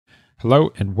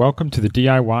Hello and welcome to the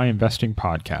DIY Investing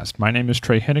Podcast. My name is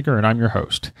Trey Henniger and I'm your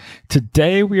host.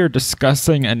 Today we are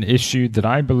discussing an issue that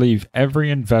I believe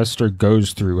every investor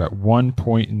goes through at one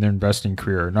point in their investing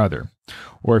career or another,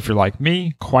 or if you're like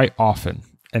me, quite often,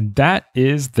 and that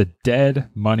is the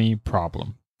dead money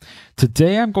problem.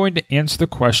 Today I'm going to answer the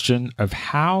question of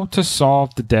how to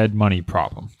solve the dead money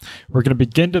problem. We're going to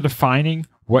begin to defining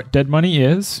what dead money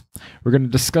is. We're going to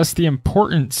discuss the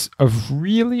importance of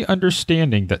really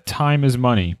understanding that time is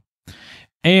money.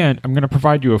 And I'm going to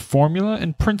provide you a formula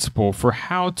and principle for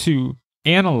how to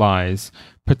analyze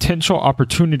potential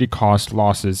opportunity cost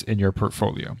losses in your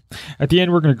portfolio. At the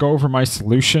end, we're going to go over my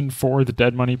solution for the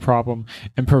dead money problem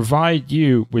and provide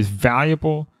you with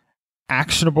valuable,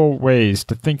 actionable ways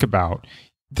to think about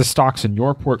the stocks in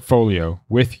your portfolio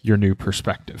with your new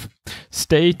perspective.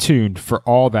 Stay tuned for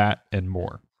all that and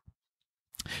more.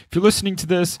 If you're listening to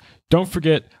this, don't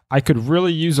forget, I could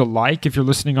really use a like if you're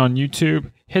listening on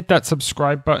YouTube. Hit that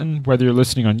subscribe button, whether you're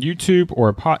listening on YouTube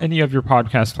or any of your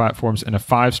podcast platforms, and a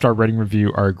 5-star rating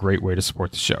review are a great way to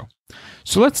support the show.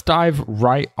 So let's dive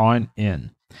right on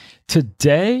in.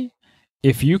 Today,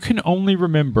 if you can only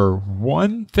remember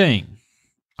one thing,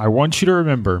 I want you to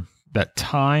remember that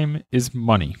time is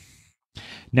money.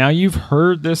 Now, you've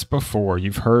heard this before.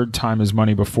 You've heard time is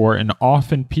money before, and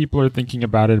often people are thinking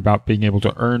about it, about being able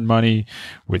to earn money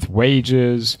with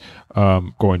wages,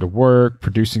 going to work,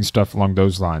 producing stuff along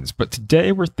those lines. But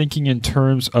today we're thinking in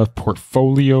terms of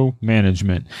portfolio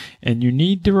management, and you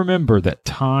need to remember that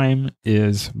time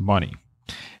is money.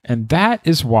 And that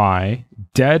is why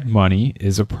dead money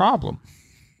is a problem.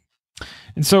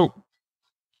 And so,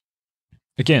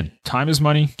 again, time is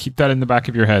money. Keep that in the back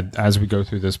of your head as we go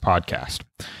through this podcast.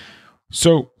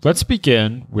 So let's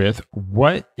begin with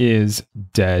what is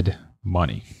dead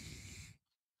money.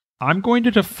 I'm going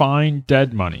to define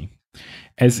dead money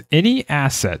as any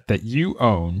asset that you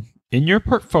own in your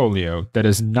portfolio that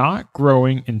is not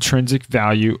growing intrinsic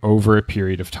value over a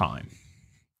period of time.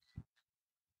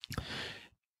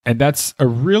 And that's a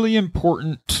really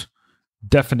important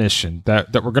definition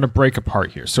that we're going to break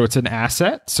apart here. So it's an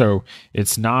asset. So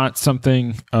it's not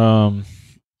something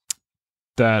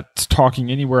that's talking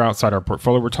anywhere outside our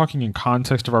portfolio. We're talking in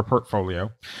context of our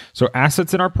portfolio. So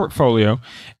assets in our portfolio,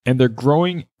 and they're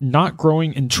not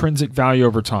growing intrinsic value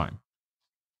over time.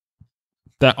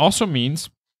 That also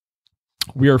means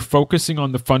we are focusing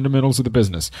on the fundamentals of the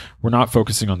business. We're not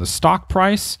focusing on the stock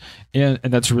price, and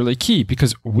that's really key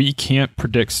because we can't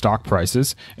predict stock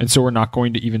prices, and so we're not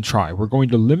going to even try. We're going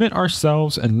to limit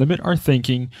ourselves and limit our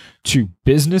thinking to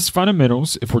business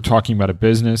fundamentals if we're talking about a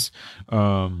business,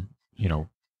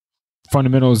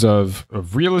 fundamentals of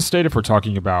real estate if we're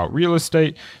talking about real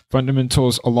estate,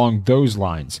 fundamentals along those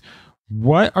lines.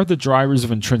 What are the drivers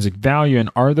of intrinsic value, and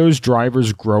are those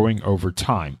drivers growing over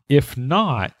time? If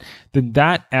not, then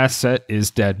that asset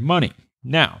is dead money.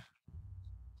 Now,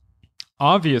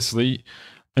 obviously,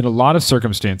 in a lot of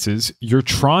circumstances, you're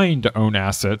trying to own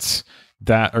assets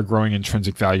that are growing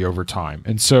intrinsic value over time.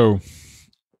 And so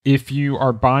if you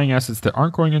are buying assets that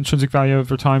aren't growing intrinsic value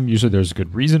over time, usually there's a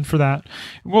good reason for that.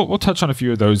 We'll touch on a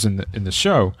few of those in the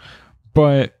show,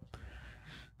 but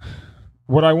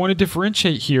what I want to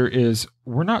differentiate here is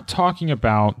we're not talking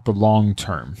about the long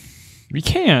term. We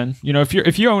can,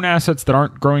 if you own assets that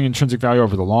aren't growing intrinsic value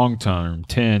over the long term,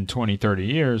 10, 20, 30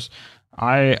 years,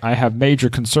 I have major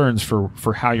concerns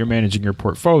for how you're managing your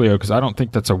portfolio because I don't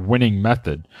think that's a winning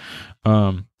method.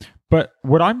 But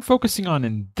what I'm focusing on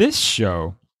in this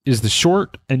show is the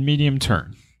short and medium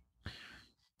term.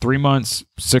 3 months,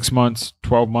 6 months,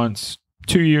 12 months,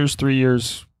 2 years, 3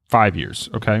 years, 5 years,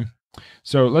 okay?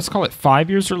 So let's call it 5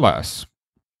 years or less.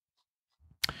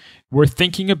 We're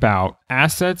thinking about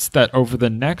assets that over the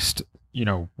next,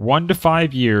 1 to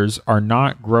 5 years are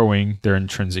not growing their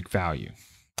intrinsic value.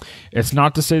 It's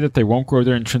not to say that they won't grow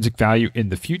their intrinsic value in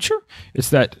the future. It's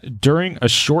that during a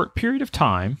short period of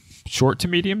time, short to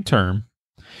medium term,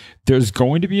 there's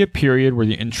going to be a period where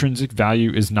the intrinsic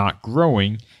value is not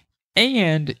growing,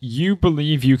 and you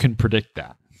believe you can predict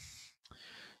that.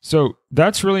 So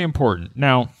that's really important.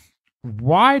 Now,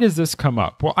 why does this come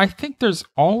up? Well, I think there's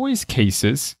always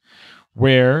cases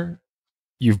where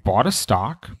you've bought a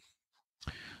stock,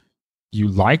 you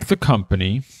like the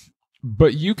company,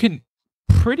 but you can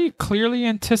pretty clearly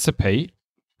anticipate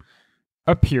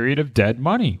a period of dead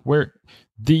money where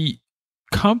the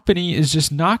company is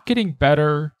just not getting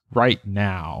better right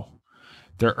now.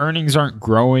 Their earnings aren't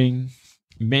growing.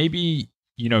 Maybe,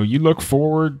 you look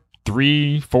forward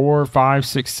 3, 4, 5,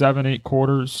 6, 7, 8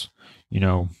 quarters,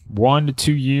 1 to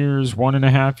 2 years,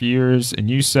 1.5 years, and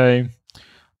you say,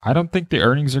 I don't think the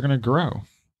earnings are going to grow.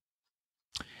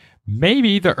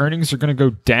 maybe the earnings are going to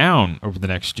go down over the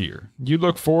next year. You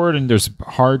look forward and there's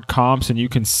hard comps and you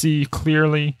can see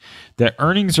clearly that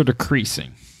earnings are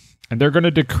decreasing, and they're going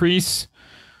to decrease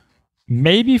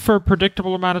maybe for a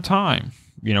predictable amount of time,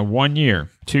 1 year,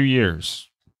 2 years,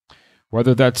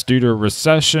 whether that's due to a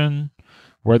recession,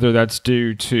 whether that's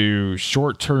due to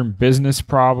short-term business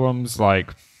problems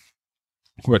like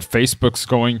what Facebook's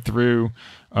going through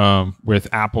with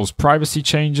Apple's privacy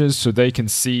changes, so they can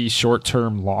see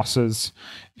short-term losses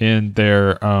in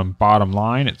their bottom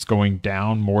line. It's going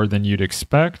down more than you'd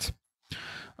expect.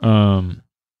 Any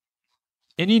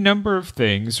number of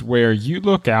things where you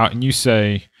look out and you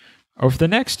say, over the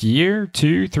next year,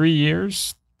 2, 3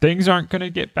 years, things aren't going to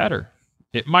get better.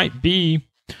 It might be,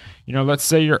 let's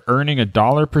say you're earning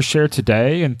 $1 per share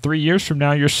today, and 3 years from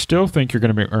now, you still think you're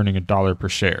going to be earning $1 per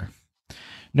share.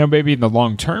 Now, maybe in the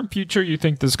long-term future, you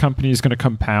think this company is going to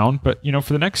compound, but,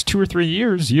 for the next 2 or 3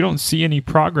 years, you don't see any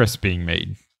progress being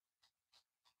made.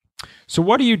 So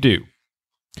what do?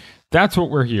 That's what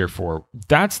we're here for.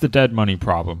 That's the dead money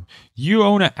problem. You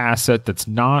own an asset that's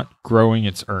not growing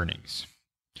its earnings.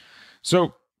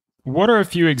 So what are a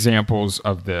few examples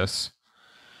of this?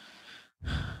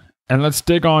 And let's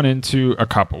dig on into a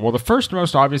couple. Well, the first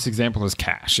most obvious example is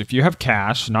cash. If you have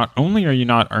cash, not only are you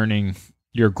not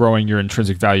you're growing your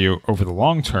intrinsic value over the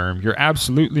long term, you're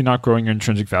absolutely not growing your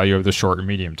intrinsic value over the short or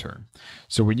medium term.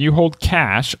 So when you hold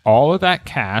cash, all of that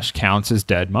cash counts as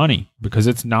dead money because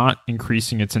it's not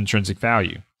increasing its intrinsic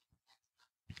value.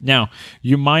 Now,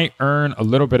 you might earn a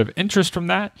little bit of interest from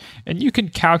that, and you can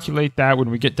calculate that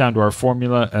when we get down to our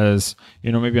formula as,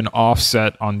 maybe an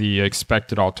offset on the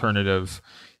expected alternative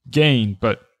gain,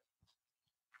 but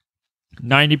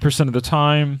 90% of the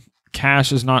time,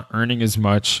 cash is not earning as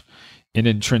much in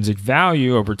intrinsic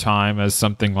value over time as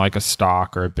something like a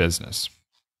stock or a business.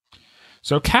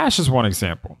 So cash is one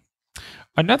example.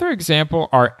 Another example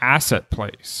are asset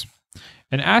plays.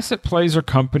 And asset plays are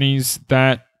companies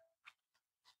that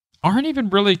aren't even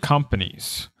really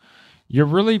companies. You're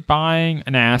really buying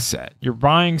an asset. You're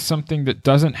buying something that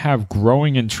doesn't have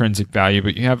growing intrinsic value,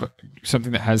 but you have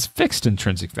something that has fixed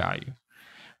intrinsic value.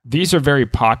 These are very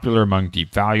popular among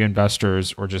deep value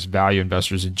investors or just value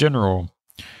investors in general,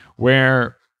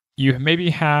 where you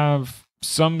maybe have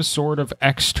some sort of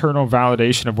external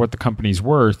validation of what the company's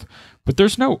worth, but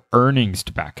there's no earnings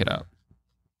to back it up.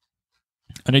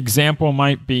 An example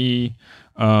might be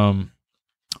an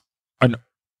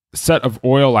set of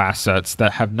oil assets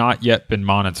that have not yet been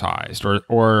monetized,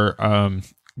 or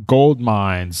gold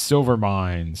mines, silver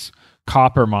mines,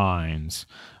 copper mines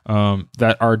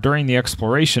that are during the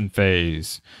exploration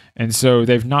phase. And so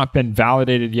they've not been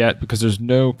validated yet because there's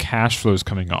no cash flows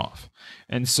coming off.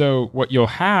 And so what you'll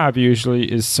have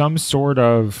usually is some sort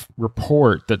of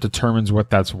report that determines what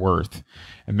that's worth.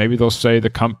 And maybe they'll say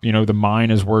the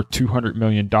mine is worth $200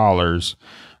 million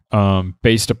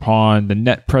based upon the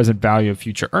net present value of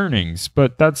future earnings.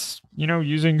 But that's,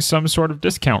 using some sort of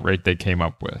discount rate they came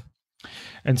up with.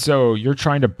 And so you're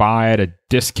trying to buy at a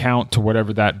discount to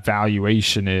whatever that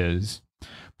valuation is.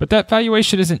 But that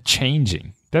valuation isn't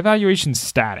changing. That valuation's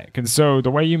static. And so the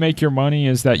way you make your money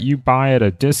is that you buy at a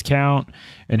discount,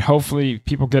 and hopefully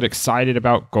people get excited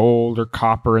about gold or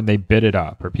copper and they bid it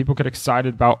up, or people get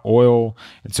excited about oil.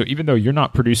 And so even though you're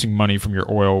not producing money from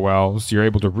your oil wells, you're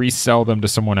able to resell them to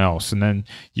someone else, and then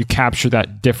you capture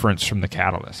that difference from the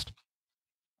catalyst.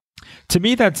 To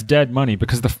me, that's dead money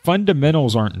because the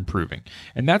fundamentals aren't improving.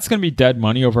 And that's going to be dead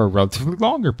money over a relatively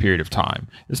longer period of time.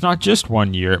 It's not just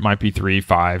 1 year. It might be 3,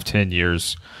 5, 10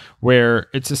 years where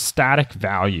it's a static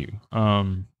value. A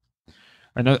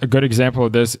good example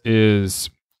of this is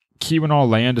Keweenaw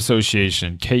Land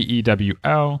Association,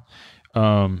 KEWL.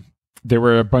 There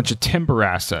were a bunch of timber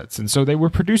assets. And so they were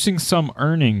producing some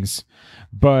earnings,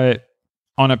 but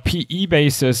on a PE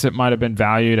basis, it might have been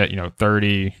valued at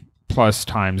 30 plus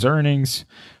times earnings,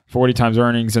 40 times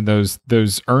earnings, and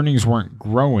those earnings weren't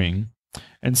growing.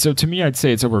 And so to me, I'd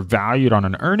say it's overvalued on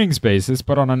an earnings basis,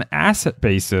 but on an asset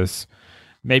basis,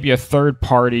 maybe a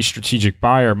third-party strategic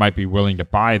buyer might be willing to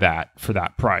buy that for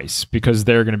that price because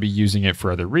they're going to be using it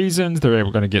for other reasons. They're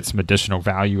going to get some additional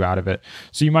value out of it.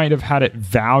 So you might have had it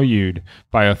valued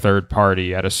by a third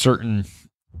party at a certain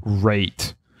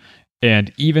rate.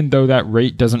 And even though that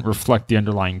rate doesn't reflect the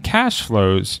underlying cash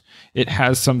flows, it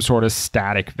has some sort of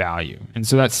static value. And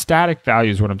so that static value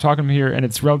is what I'm talking about here, and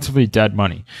it's relatively dead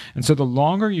money. And so the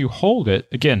longer you hold it,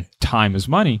 again, time is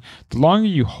money, the longer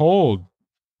you hold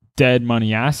dead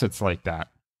money assets like that,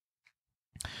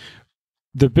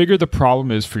 the bigger the problem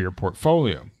is for your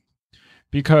portfolio.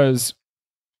 Because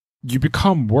you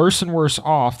become worse and worse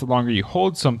off the longer you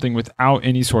hold something without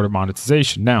any sort of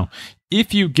monetization. Now,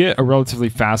 if you get a relatively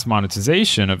fast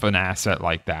monetization of an asset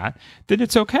like that, then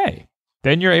it's okay.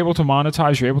 Then you're able to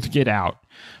monetize, you're able to get out.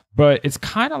 But it's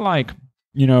kind of like,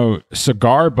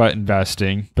 cigar butt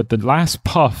investing, but the last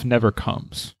puff never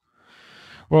comes.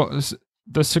 Well,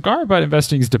 the cigar butt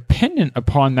investing is dependent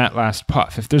upon that last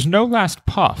puff. If there's no last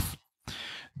puff,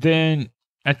 then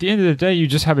at the end of the day, you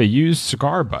just have a used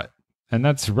cigar butt, and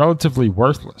that's relatively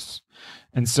worthless.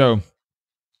 And so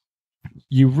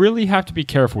you really have to be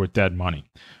careful with dead money.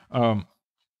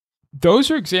 Those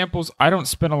are examples I don't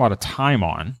spend a lot of time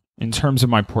on in terms of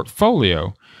my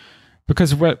portfolio,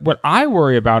 because what I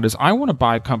worry about is I want to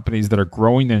buy companies that are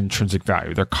growing their intrinsic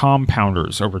value. They're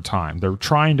compounders over time. They're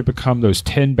trying to become those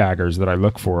 10-baggers that I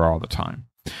look for all the time.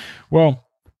 Well,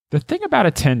 the thing about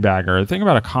a 10-bagger, the thing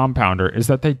about a compounder is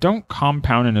that they don't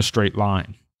compound in a straight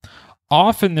line.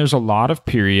 Often there's a lot of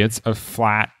periods of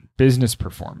flat business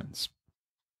performance.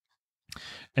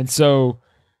 And so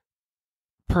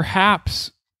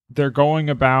perhaps they're going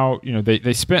about,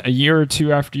 they spent a year or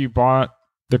two after you bought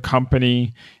the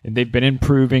company and they've been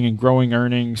improving and growing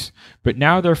earnings, but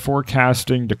now they're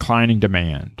forecasting declining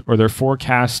demand, or they're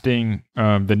forecasting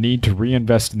the need to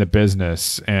reinvest in the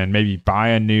business and maybe buy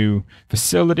a new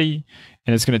facility.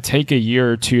 And it's going to take a year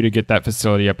or two to get that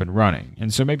facility up and running.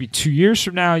 And so maybe 2 years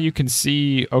from now, you can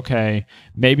see, okay,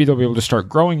 maybe they'll be able to start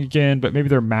growing again, but maybe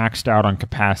they're maxed out on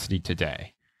capacity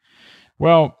today.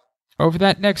 Well, over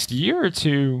that next year or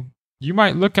two, you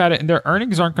might look at it and their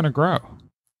earnings aren't going to grow.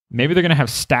 Maybe they're going to have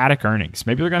static earnings.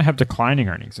 Maybe they're going to have declining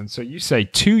earnings. And so you say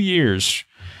 2 years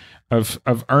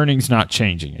of earnings not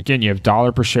changing. Again, you have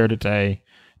 $1 per share today.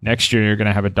 Next year, you're going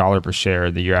to have $1 per share.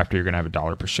 The year after, you're going to have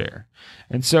 $1 per share.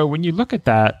 And so when you look at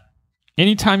that,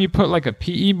 anytime you put like a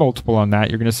PE multiple on that,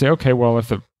 you're going to say, okay, well,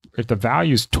 if the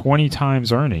value is 20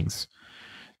 times earnings,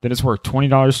 then it's worth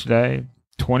 $20 today,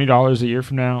 $20 a year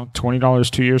from now,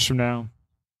 $20 2 years from now.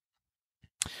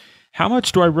 How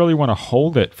much do I really want to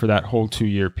hold it for that whole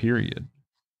 2-year period?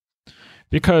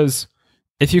 Because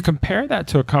if you compare that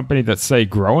to a company that's, say,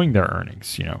 growing their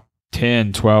earnings,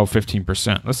 10, 12,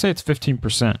 15%, let's say it's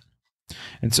 15%,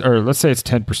 or let's say it's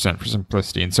 10% for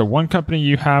simplicity. And so one company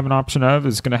you have an option of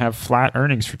is going to have flat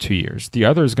earnings for 2 years. The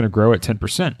other is going to grow at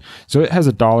 10%. So it has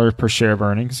 $1 per share of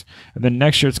earnings. And then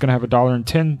next year, it's going to have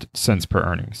 $1.10 per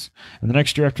earnings. And the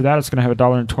next year after that, it's going to have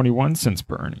 $1.21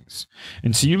 per earnings.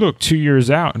 And so you look 2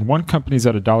 years out, and one company's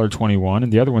at $1.21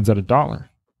 and the other one's at $1.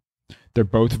 They're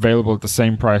both available at the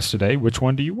same price today. Which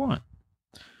one do you want?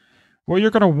 Well,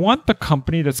 you're going to want the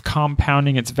company that's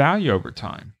compounding its value over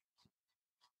time.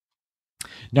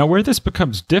 Now, where this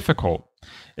becomes difficult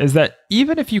is that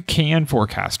even if you can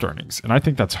forecast earnings, and I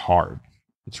think that's hard,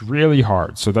 it's really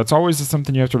hard. So that's always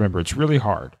something you have to remember. It's really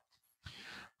hard.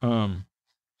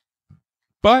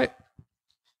 But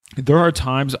there are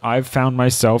times I've found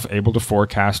myself able to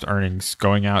forecast earnings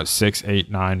going out 6, 8,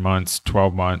 9 months,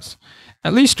 12 months,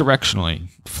 at least directionally,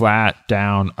 flat,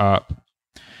 down, up.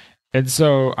 And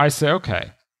so I say,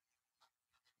 okay,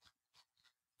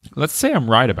 let's say I'm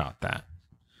right about that.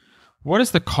 What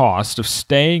is the cost of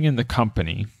staying in the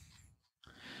company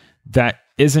that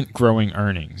isn't growing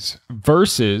earnings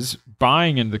versus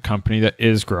buying into the company that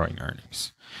is growing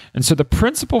earnings? And so the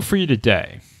principle for you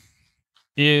today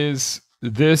is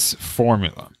this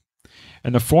formula.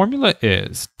 And the formula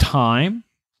is time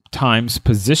times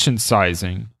position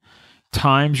sizing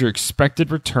times your expected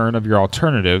return of your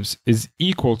alternatives is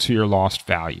equal to your lost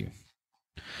value.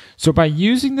 So by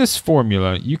using this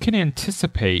formula, you can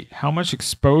anticipate how much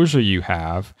exposure you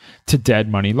have to dead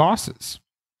money losses.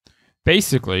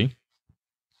 Basically,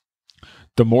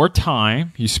 the more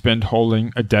time you spend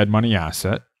holding a dead money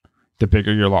asset, the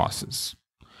bigger your losses.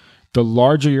 The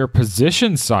larger your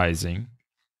position sizing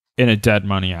in a dead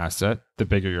money asset, the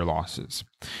bigger your losses.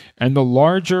 And the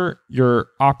larger your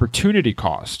opportunity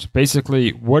cost, basically,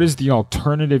 what is the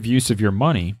alternative use of your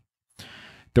money?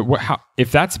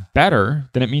 If that's better,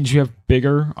 then it means you have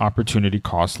bigger opportunity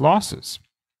cost losses.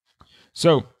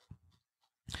 So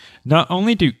not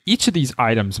only do each of these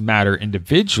items matter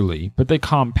individually, but they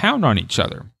compound on each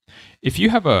other. If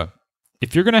you're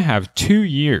going to have 2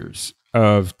 years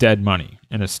of dead money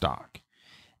in a stock,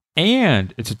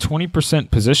 and it's a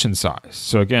 20% position size.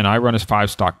 So again, I run a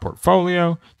 5-stock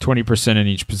portfolio, 20% in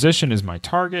each position is my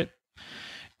target.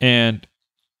 And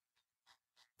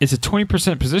it's a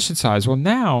 20% position size. Well,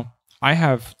 now I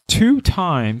have 2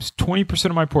 times 20%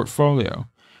 of my portfolio,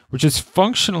 which is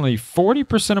functionally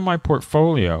 40% of my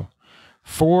portfolio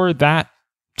for that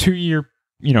 2-year,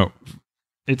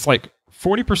 it's like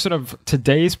 40% of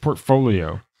today's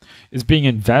portfolio is being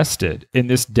invested in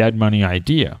this dead money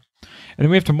idea. And then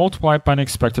we have to multiply it by an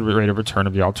expected rate of return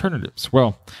of the alternatives.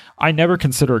 Well, I never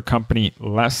consider a company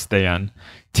less than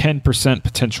 10%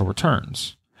 potential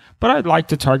returns, but I'd like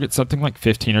to target something like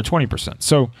 15 or 20%.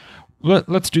 So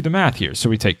let's do the math here.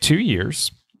 So we take 2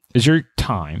 years is your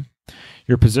time.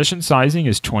 Your position sizing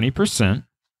is 20%.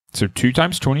 So 2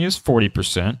 times 20 is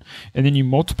 40%. And then you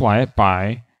multiply it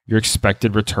by your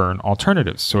expected return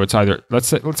alternatives. So it's either,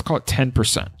 let's call it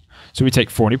 10%. So we take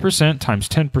 40% times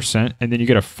 10%, and then you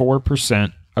get a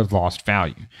 4% of lost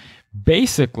value.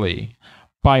 Basically,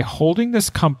 by holding this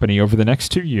company over the next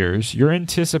 2 years, you're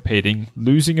anticipating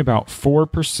losing about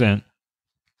 4%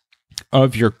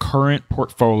 of your current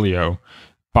portfolio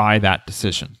by that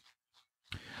decision.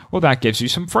 Well, that gives you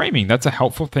some framing. That's a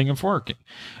helpful thing of working.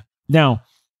 Now,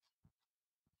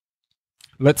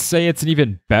 let's say it's an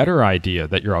even better idea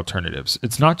that your alternatives.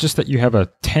 It's not just that you have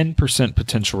a 10%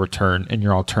 potential return in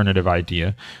your alternative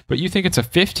idea, but you think it's a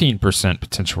 15%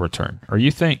 potential return. Or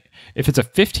you think if it's a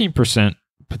 15%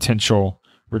 potential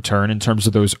return in terms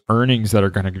of those earnings that are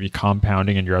going to be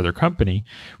compounding in your other company,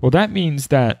 well, that means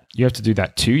that you have to do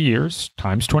that 2 years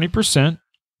times 20%,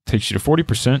 takes you to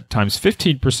 40%, times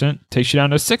 15%, takes you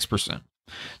down to 6%.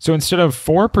 So instead of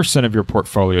 4% of your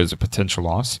portfolio as a potential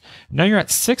loss, now you're at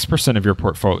 6% of your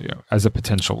portfolio as a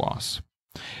potential loss.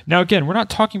 Now, again, we're not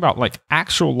talking about like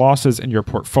actual losses in your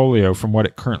portfolio from what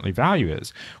it currently value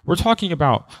is. We're talking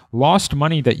about lost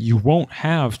money that you won't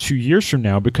have 2 years from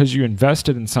now because you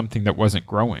invested in something that wasn't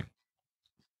growing.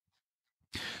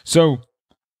 So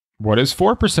what is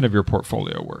 4% of your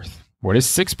portfolio worth? What is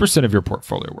 6% of your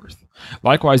portfolio worth?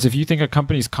 Likewise, if you think a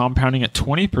company is compounding at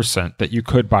 20% that you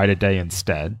could buy today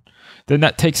instead, then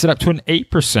that takes it up to an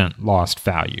 8% lost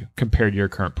value compared to your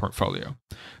current portfolio.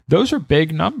 Those are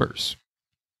big numbers.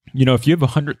 You know, if you have a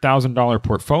 $100,000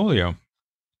 portfolio,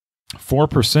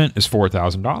 4% is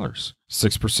 $4,000, 6%,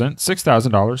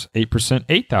 $6,000, 8%,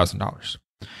 $8,000.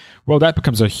 Well, that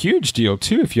becomes a huge deal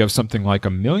too if you have something like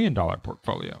 $1 million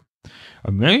portfolio.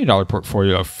 $1 million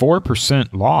portfolio of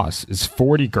 4% loss is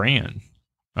 $40,000.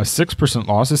 A 6%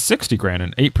 loss is $60,000,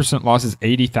 and 8% loss is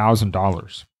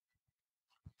 $80,000.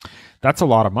 That's a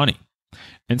lot of money.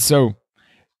 And so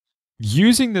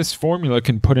using this formula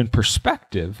can put in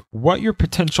perspective what your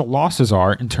potential losses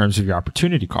are in terms of your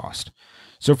opportunity cost.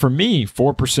 So for me,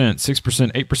 4%,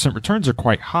 6%, 8% returns are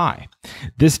quite high.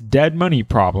 This dead money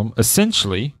problem,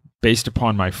 essentially, based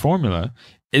upon my formula,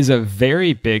 is a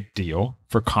very big deal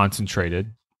for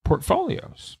concentrated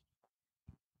portfolios.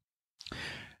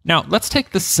 Now, let's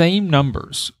take the same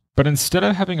numbers, but instead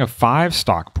of having a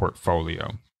 5-stock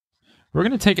portfolio, we're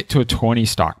going to take it to a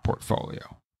 20-stock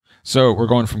portfolio. So we're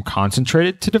going from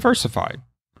concentrated to diversified.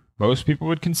 Most people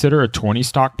would consider a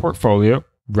 20-stock portfolio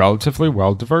relatively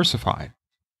well diversified.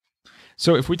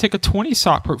 So if we take a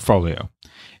 20-stock portfolio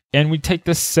and we take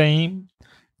the same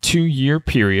 2-year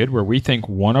period where we think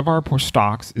one of our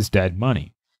stocks is dead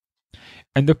money,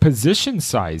 and the position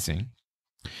sizing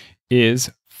is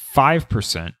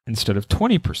 5% instead of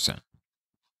 20%,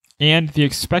 and the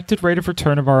expected rate of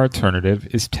return of our alternative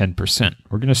is 10%.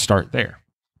 We're going to start there.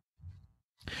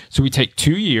 So we take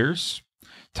 2 years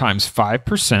times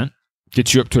 5%,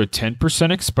 gets you up to a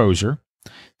 10% exposure,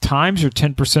 times your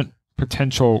 10%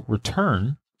 potential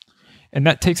return, and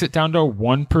that takes it down to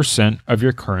 1% of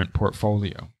your current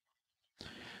portfolio.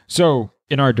 So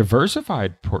in our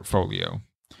diversified portfolio,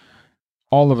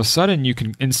 all of a sudden you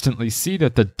can instantly see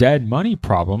that the dead money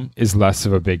problem is less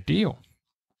of a big deal.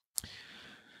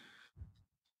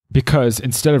 Because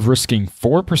instead of risking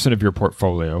 4% of your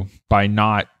portfolio by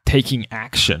not taking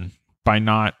action, by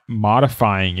not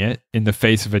modifying it in the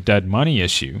face of a dead money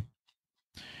issue,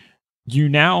 you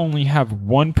now only have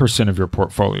 1% of your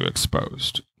portfolio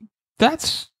exposed.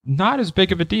 That's not as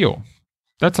big of a deal.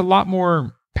 That's a lot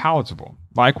more palatable.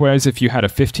 Likewise, if you had a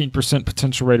 15%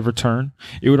 potential rate of return,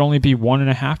 it would only be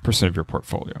 1.5% of your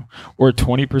portfolio. Or a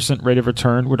 20% rate of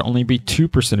return would only be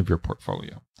 2% of your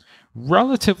portfolio.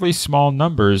 Relatively small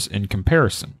numbers in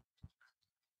comparison.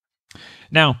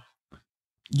 Now,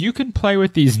 you can play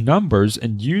with these numbers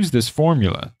and use this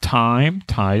formula, time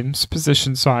times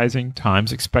position sizing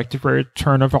times expected rate of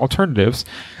return of alternatives,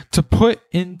 to put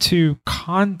into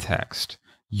context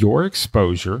your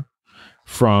exposure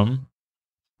from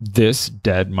this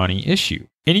dead money issue.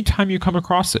 Anytime you come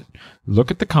across it, look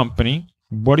at the company.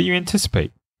 What do you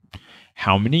anticipate?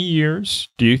 How many years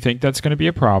do you think that's going to be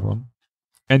a problem?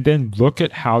 And then look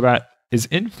at how that is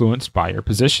influenced by your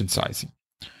position sizing.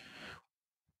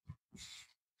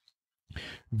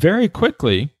 Very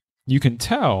quickly, you can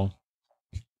tell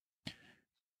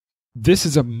This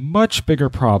is a much bigger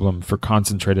problem for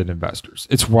concentrated investors.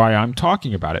 It's why I'm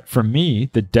talking about it. For me,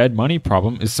 the dead money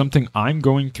problem is something I'm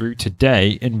going through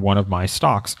today in one of my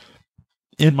stocks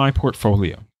in my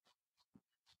portfolio.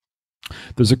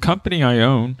 There's a company I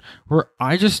own where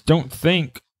I just don't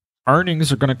think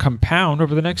earnings are going to compound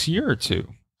over the next year or two.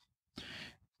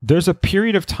 There's a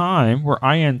period of time where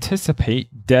I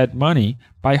anticipate dead money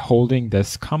by holding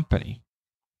this company.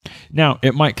 Now,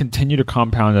 it might continue to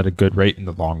compound at a good rate in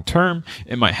the long term.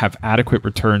 It might have adequate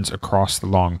returns across the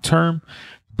long term.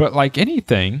 But like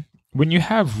anything, when you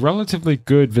have relatively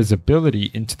good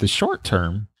visibility into the short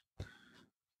term,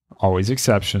 always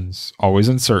exceptions, always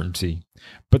uncertainty,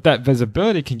 but that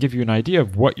visibility can give you an idea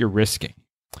of what you're risking.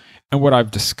 And what I've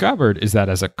discovered is that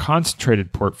as a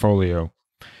concentrated portfolio,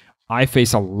 I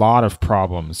face a lot of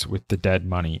problems with the dead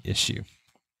money issue.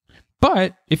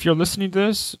 But if you're listening to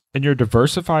this and you're a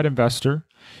diversified investor,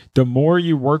 the more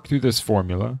you work through this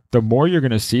formula, the more you're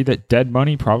going to see that dead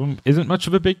money problem isn't much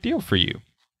of a big deal for you.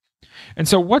 And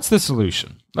so what's the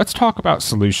solution? Let's talk about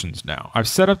solutions now. I've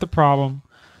set up the problem.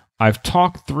 I've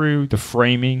talked through the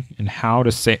framing and how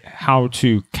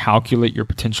to calculate your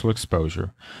potential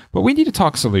exposure, but we need to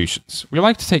talk solutions. We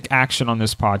like to take action on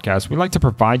this podcast. We like to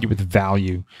provide you with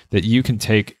value that you can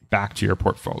take back to your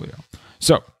portfolio.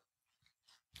 So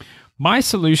my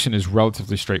solution is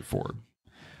relatively straightforward.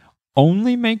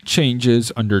 Only make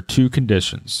changes under two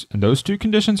conditions, and those two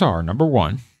conditions are, number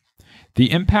one,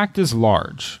 the impact is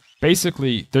large.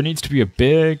 Basically, there needs to be a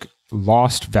big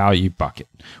lost value bucket.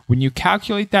 When you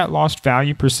calculate that lost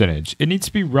value percentage, it needs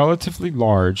to be relatively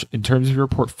large in terms of your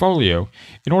portfolio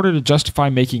in order to justify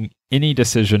making any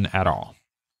decision at all.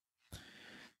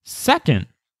 Second,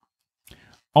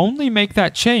 only make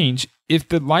that change if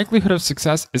the likelihood of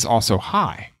success is also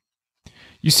high.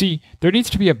 You see, there needs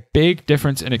to be a big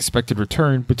difference in expected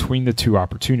return between the two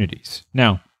opportunities.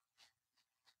 Now,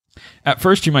 at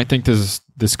first, you might think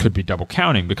this could be double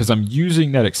counting because I'm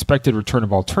using that expected return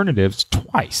of alternatives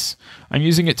twice. I'm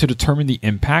using it to determine the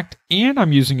impact and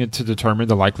I'm using it to determine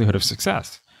the likelihood of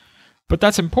success. But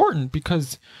that's important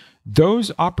because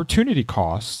those opportunity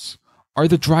costs are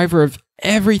the driver of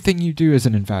everything you do as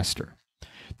an investor.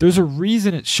 There's a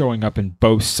reason it's showing up in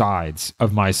both sides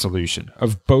of my solution,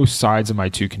 of both sides of my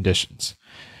two conditions.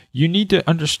 You need to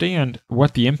understand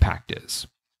what the impact is.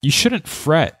 You shouldn't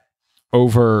fret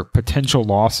over potential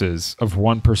losses of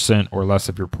 1% or less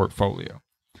of your portfolio.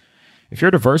 If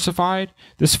you're diversified,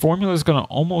 this formula is going to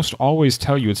almost always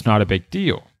tell you it's not a big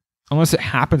deal, unless it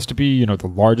happens to be, the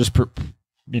largest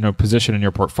position in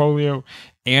your portfolio,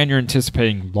 and you're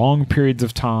anticipating long periods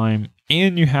of time,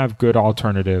 and you have good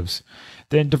alternatives.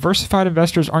 Then diversified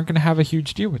investors aren't going to have a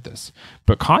huge deal with this.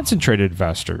 But concentrated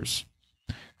investors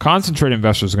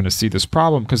are going to see this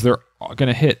problem because they're going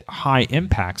to hit high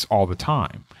impacts all the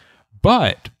time.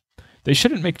 But they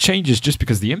shouldn't make changes just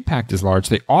because the impact is large.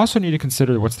 They also need to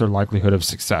consider what's their likelihood of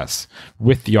success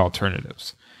with the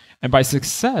alternatives. And by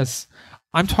success,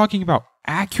 I'm talking about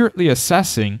accurately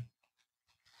assessing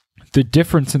the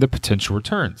difference in the potential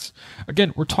returns.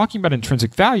 Again, we're talking about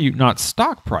intrinsic value, not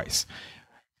stock price.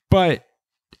 But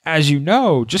as you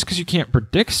know, just because you can't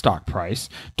predict stock price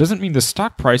doesn't mean the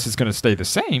stock price is going to stay the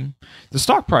same. The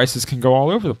stock prices can go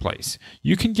all over the place.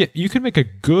 You can make a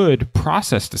good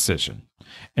process decision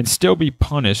and still be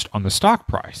punished on the stock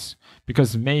price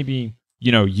because maybe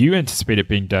you anticipate it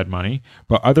being dead money,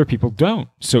 but other people don't.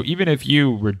 So even if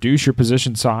you reduce your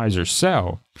position size or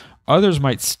sell, others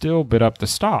might still bid up the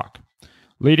stock,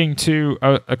 leading to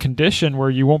a condition where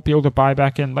you won't be able to buy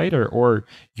back in later, or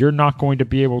you're not going to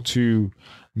be able to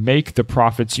make the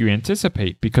profits you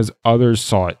anticipate because others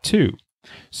saw it too.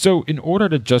 So in order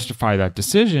to justify that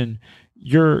decision,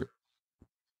 your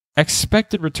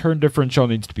expected return differential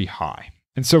needs to be high.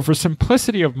 And so for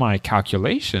simplicity of my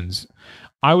calculations,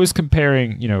 I was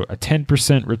comparing, a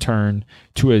 10% return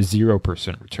to a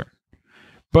 0% return.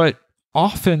 But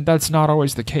often that's not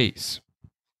always the case.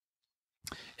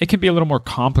 It can be a little more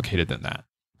complicated than that.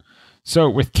 So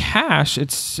with cash,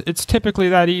 it's typically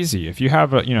that easy. If you have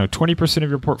 20% of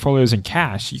your portfolio is in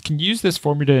cash, you can use this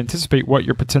formula to anticipate what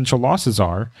your potential losses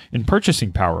are in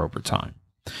purchasing power over time,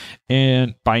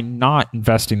 and by not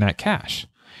investing that cash.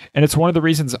 And it's one of the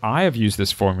reasons I have used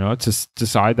this formula to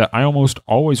decide that I almost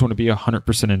always want to be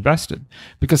 100% invested,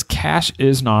 because cash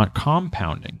is not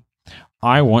compounding.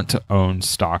 I want to own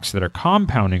stocks that are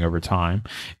compounding over time,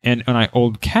 and when I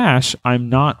hold cash, I'm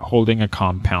not holding a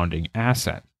compounding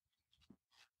asset.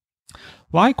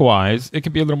 Likewise, it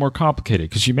can be a little more complicated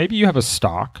because maybe you have a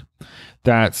stock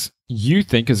that you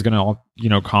think is going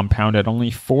to compound at only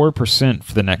 4%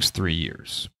 for the next 3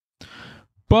 years.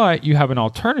 but you have an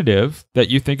alternative that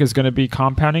you think is going to be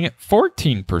compounding at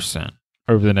 14%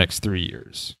 over the next 3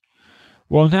 years.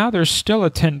 Well, now there's still a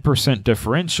 10%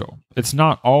 differential. It's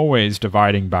not always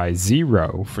dividing by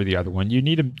 0 for the other one. You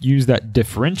need to use that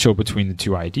differential between the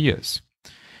two ideas.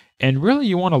 And really,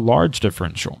 you want a large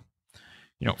differential.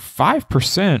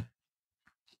 5%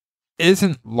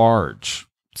 isn't large.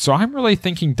 So I'm really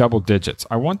thinking double digits.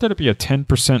 I want there to be a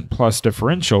 10% plus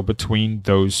differential between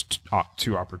those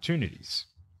two opportunities.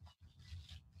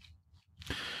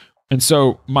 And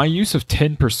so my use of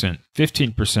 10%,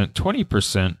 15%,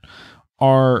 20%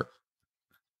 are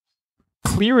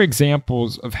clear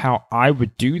examples of how I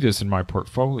would do this in my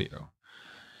portfolio.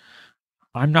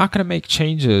 I'm not going to make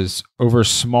changes over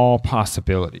small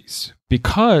possibilities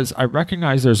because I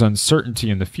recognize there's uncertainty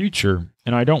in the future,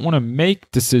 and I don't want to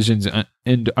make decisions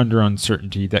under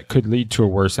uncertainty that could lead to a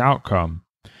worse outcome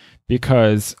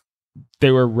because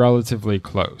they were relatively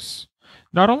close.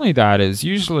 Not only that is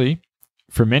usually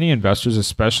for many investors,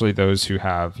 especially those who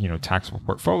have, taxable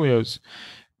portfolios,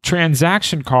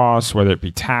 transaction costs, whether it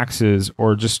be taxes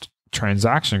or just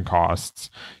transaction costs,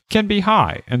 can be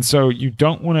high. And so you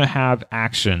don't want to have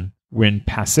action when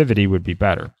passivity would be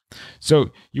better.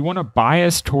 So you want to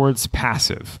bias towards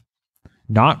passive,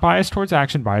 not bias towards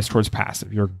action, bias towards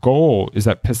passive. Your goal is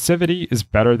that passivity is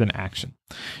better than action.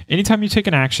 Anytime you take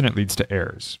an action, it leads to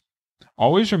errors.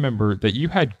 Always remember that you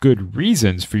had good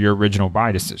reasons for your original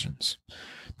buy decisions.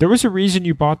 There was a reason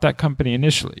you bought that company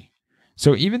initially.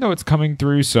 So even though it's coming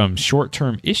through some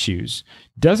short-term issues,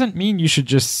 doesn't mean you should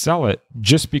just sell it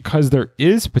just because there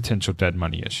is potential dead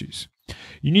money issues.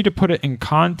 You need to put it in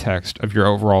context of your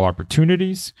overall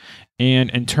opportunities and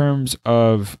in terms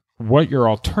of what your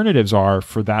alternatives are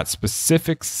for that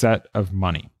specific set of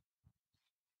money.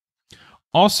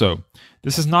 Also,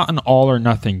 this is not an all or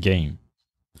nothing game.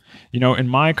 In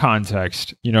my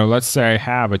context, let's say I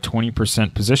have a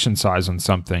 20% position size on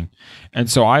something. And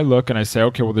so I look and I say,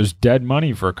 okay, well, there's dead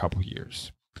money for a couple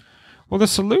years. Well, the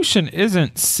solution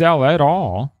isn't sell at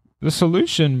all. The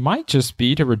solution might just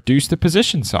be to reduce the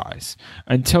position size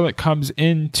until it comes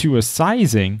into a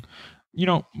sizing,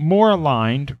 more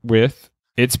aligned with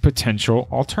its potential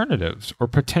alternatives or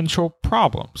potential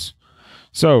problems.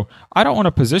 So I don't want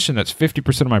a position that's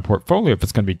 50% of my portfolio if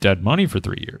it's going to be dead money for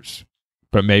 3 years.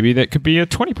 But maybe that could be a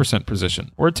 20%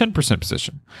 position or a 10%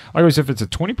 position. Likewise, if it's a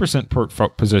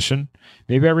 20% position,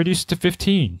 maybe I reduce it to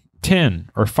 15,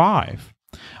 10, or 5.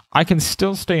 I can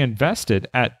still stay invested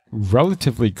at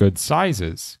relatively good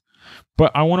sizes,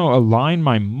 but I want to align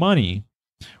my money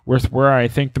with where I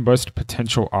think the most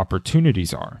potential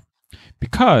opportunities are.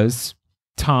 Because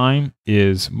time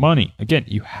is money. Again,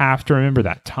 you have to remember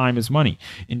that time is money.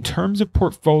 In terms of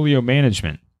portfolio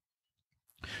management,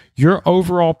 your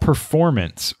overall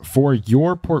performance for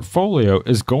your portfolio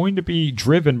is going to be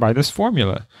driven by this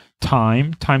formula.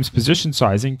 Time times position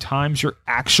sizing times your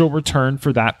actual return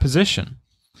for that position.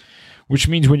 Which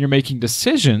means when you're making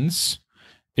decisions,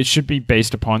 it should be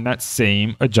based upon that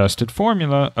same adjusted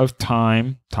formula of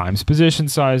time times position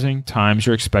sizing times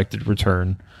your expected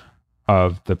return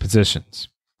of the positions.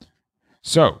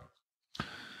 So,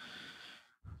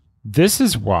 this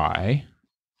is why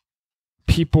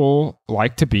people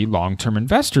like to be long-term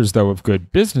investors, though, of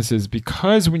good businesses,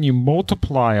 because when you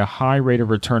multiply a high rate of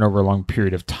return over a long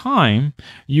period of time,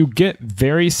 you get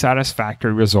very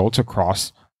satisfactory results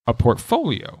across a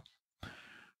portfolio.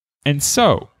 And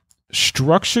so,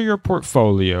 structure your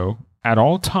portfolio at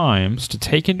all times to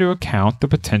take into account the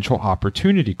potential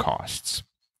opportunity costs.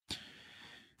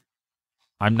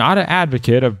 I'm not an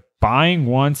advocate of buying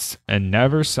once and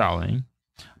never selling.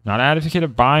 Not an advocate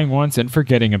of buying once and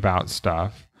forgetting about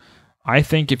stuff. I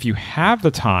think if you have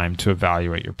the time to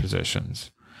evaluate your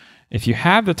positions, if you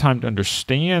have the time to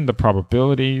understand the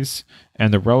probabilities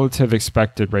and the relative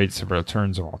expected rates of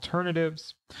returns of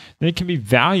alternatives, then it can be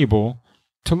valuable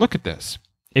to look at this.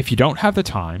 If you don't have the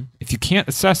time, if you can't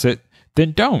assess it,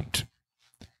 then don't.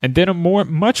 And then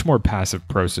much more passive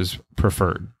approach is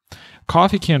preferred.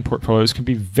 Coffee can portfolios can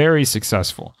be very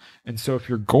successful. And so if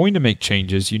you're going to make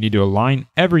changes, you need to align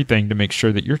everything to make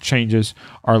sure that your changes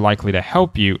are likely to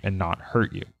help you and not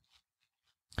hurt you.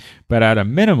 But at a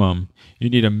minimum, you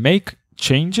need to make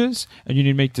changes and you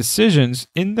need to make decisions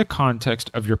in the context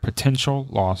of your potential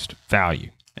lost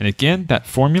value. And again, that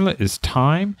formula is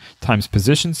time times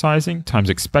position sizing times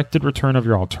expected return of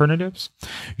your alternatives.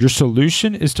 Your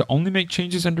solution is to only make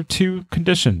changes under two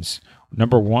conditions.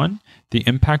 Number one, the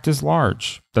impact is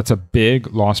large. That's a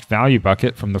big lost value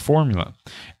bucket from the formula.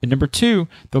 And number two,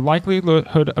 the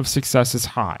likelihood of success is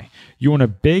high. You want a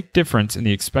big difference in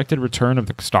the expected return of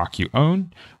the stock you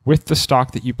own with the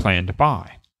stock that you plan to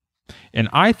buy. And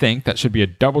I think that should be a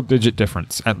double-digit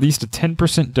difference, at least a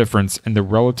 10% difference in the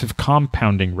relative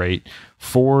compounding rate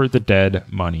for the dead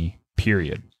money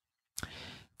period.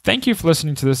 Thank you for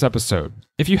listening to this episode.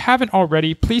 If you haven't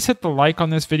already, please hit the like on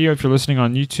this video if you're listening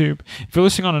on YouTube. If you're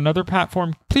listening on another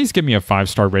platform, please give me a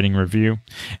 5-star rating review.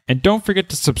 And don't forget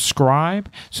to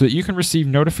subscribe so that you can receive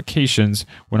notifications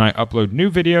when I upload new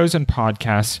videos and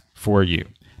podcasts for you.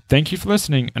 Thank you for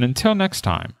listening, and until next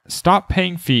time, stop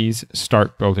paying fees,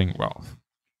 start building wealth.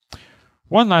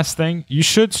 One last thing, you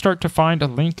should start to find a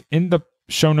link in the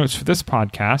show notes for this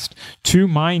podcast to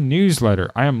my newsletter.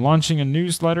 I am launching a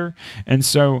newsletter, and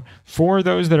so for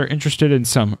those that are interested in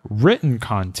some written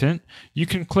content, you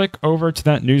can click over to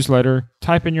that newsletter,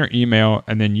 type in your email,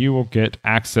 and then you will get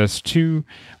access to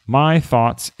my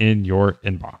thoughts in your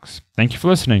inbox. Thank you for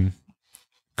listening.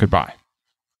 Goodbye.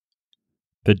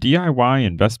 The DIY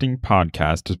Investing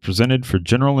Podcast is presented for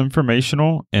general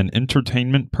informational and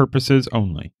entertainment purposes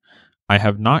only. I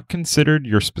have not considered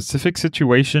your specific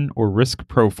situation or risk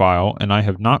profile, and I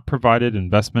have not provided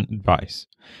investment advice.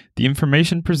 The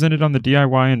information presented on the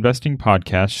DIY Investing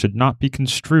Podcast should not be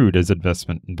construed as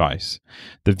investment advice.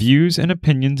 The views and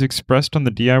opinions expressed on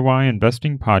the DIY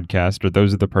Investing Podcast are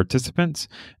those of the participants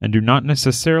and do not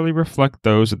necessarily reflect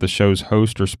those of the show's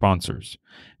host or sponsors.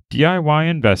 DIY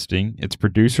Investing, its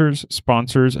producers,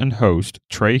 sponsors, and host,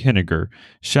 Trey Henniger,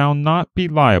 shall not be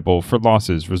liable for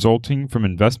losses resulting from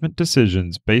investment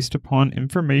decisions based upon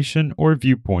information or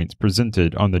viewpoints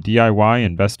presented on the DIY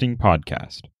Investing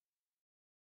Podcast.